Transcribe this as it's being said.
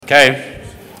Okay?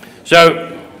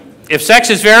 So, if sex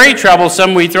is very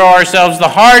troublesome, we throw ourselves the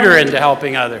harder into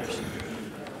helping others.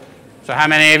 So how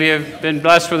many of you have been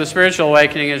blessed with a spiritual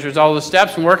awakening as a result of the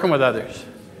steps and working with others?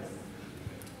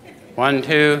 1,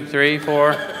 2, 3,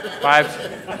 4,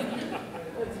 5.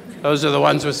 Those are the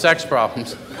ones with sex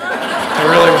problems. It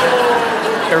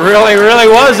really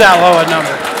was that low a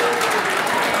number.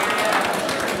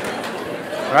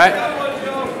 Right?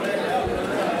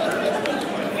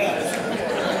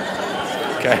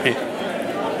 Okay.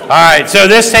 All right, so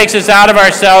this takes us out of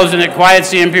ourselves and it quiets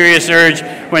the imperious urge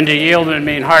when to yield and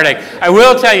mean heartache. I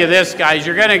will tell you this, guys,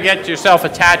 you're going to get yourself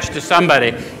attached to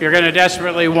somebody. You're going to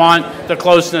desperately want the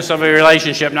closeness of a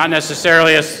relationship, not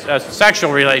necessarily a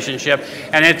sexual relationship.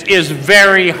 And it is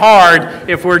very hard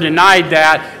if we're denied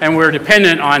that and we're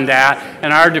dependent on that.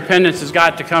 And our dependence has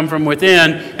got to come from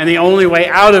within. And the only way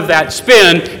out of that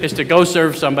spin is to go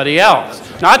serve somebody else.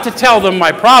 Not to tell them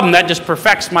my problem, that just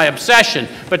perfects my obsession,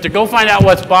 but to go find out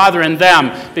what's bothering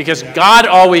them, because God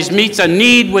always meets a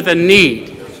need with a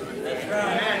need.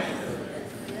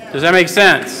 Does that make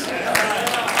sense?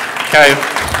 Okay.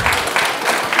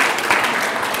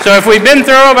 So if we've been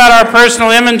thorough about our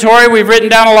personal inventory, we've written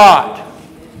down a lot.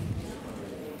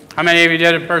 How many of you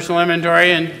did a personal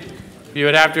inventory? And you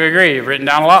would have to agree, you've written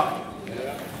down a lot.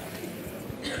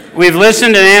 We've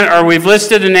listed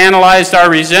and analyzed our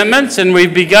resentments, and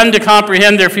we've begun to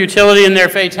comprehend their futility and their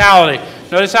fatality.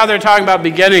 Notice how they're talking about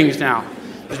beginnings now.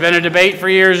 There's been a debate for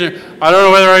years, and I don't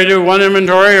know whether I do one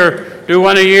inventory or do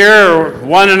one a year or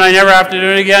one and I never have to do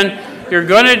it again. You're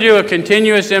going to do a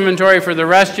continuous inventory for the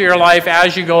rest of your life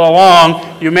as you go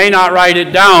along. You may not write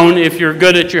it down if you're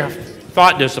good at your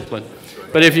thought discipline.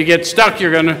 But if you get stuck,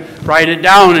 you're going to write it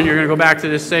down and you're going to go back to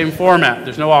this same format.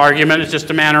 There's no argument. It's just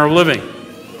a manner of living.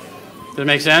 Does that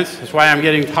make sense? That's why I'm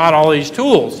getting taught all these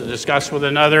tools to discuss with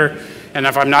another. And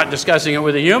if I'm not discussing it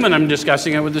with a human, I'm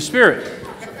discussing it with the Spirit.